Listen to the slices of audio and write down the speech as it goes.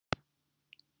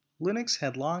Linux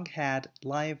had long had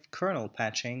live kernel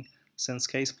patching since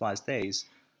ksplice days.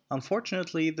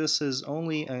 Unfortunately, this is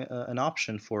only an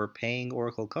option for paying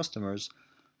Oracle customers.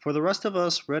 For the rest of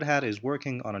us, Red Hat is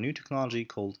working on a new technology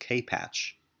called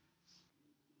kpatch.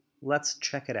 Let's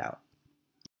check it out.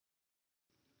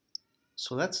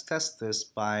 So let's test this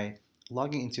by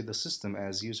logging into the system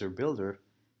as user builder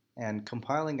and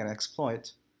compiling an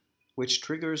exploit which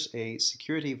triggers a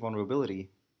security vulnerability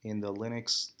in the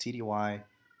Linux TDY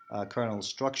kernel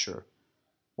structure.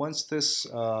 Once this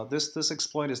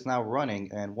exploit is now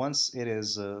running, and once it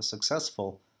is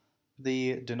successful,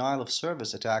 the denial of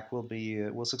service attack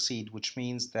will succeed, which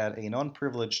means that a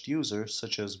non-privileged user,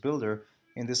 such as builder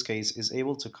in this case, is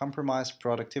able to compromise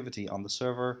productivity on the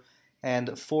server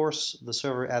and force the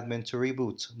server admin to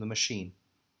reboot the machine.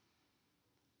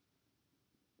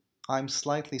 I'm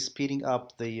slightly speeding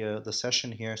up the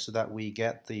session here so that we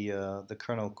get the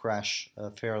kernel crash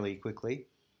fairly quickly.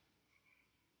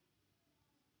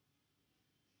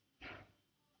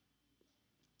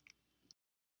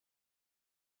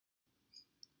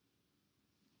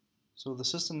 So the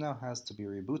system now has to be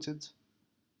rebooted.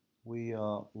 We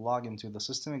log into the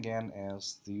system again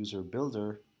as the user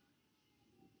builder,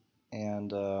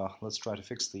 and let's try to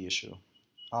fix the issue.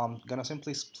 I'm gonna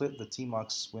simply split the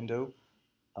tmux window,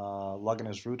 log in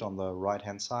as root on the right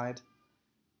hand side,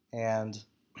 and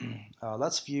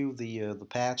let's view the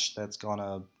patch that's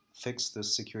gonna fix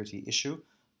this security issue.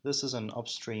 This is an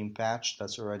upstream patch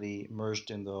that's already merged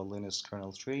in the Linux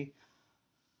kernel tree.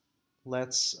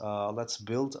 Let's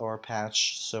build our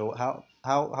patch. So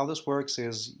how this works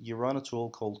is you run a tool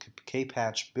called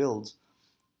kpatch build,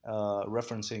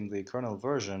 referencing the kernel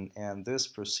version, and this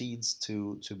proceeds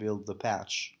to build the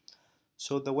patch.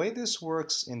 So the way this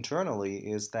works internally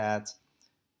is that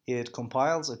it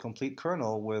compiles a complete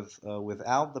kernel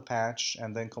without the patch,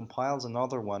 and then compiles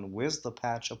another one with the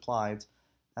patch applied,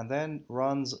 and then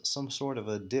runs some sort of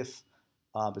a diff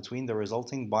between the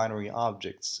resulting binary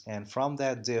objects. And from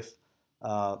that diff,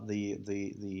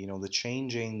 the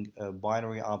changing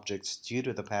binary objects due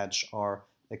to the patch are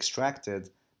extracted,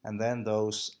 and then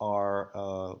those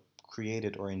are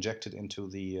created or injected into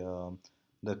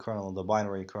the kernel, the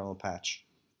binary kernel patch.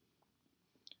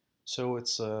 So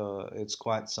it's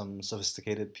quite some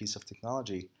sophisticated piece of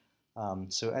technology.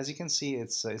 So as you can see,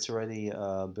 it's already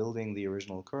building the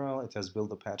original kernel. It has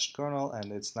built the patched kernel,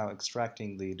 and it's now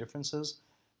extracting the differences,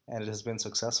 and it has been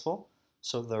successful.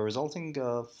 So the resulting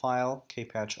file,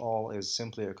 kpatch_all, is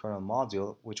simply a kernel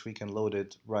module, which we can load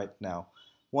it right now.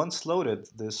 Once loaded,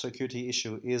 the security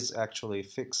issue is actually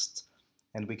fixed,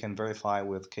 and we can verify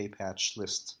with kpatch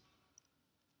list.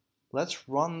 Let's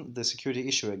run the security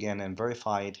issue again and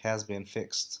verify it has been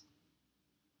fixed.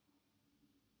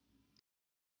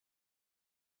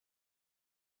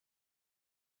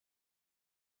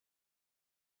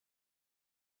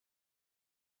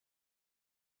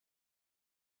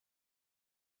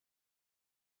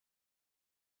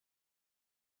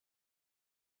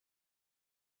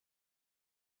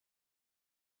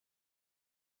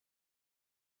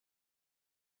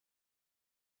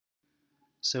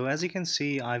 So as you can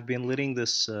see, I've been letting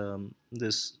this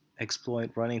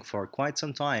exploit running for quite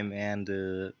some time, and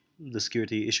the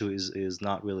security issue is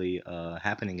not really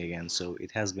happening again. So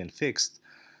it has been fixed.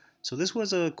 So this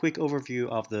was a quick overview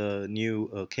of the new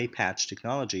kpatch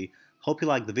technology. Hope you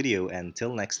liked the video, and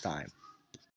till next time.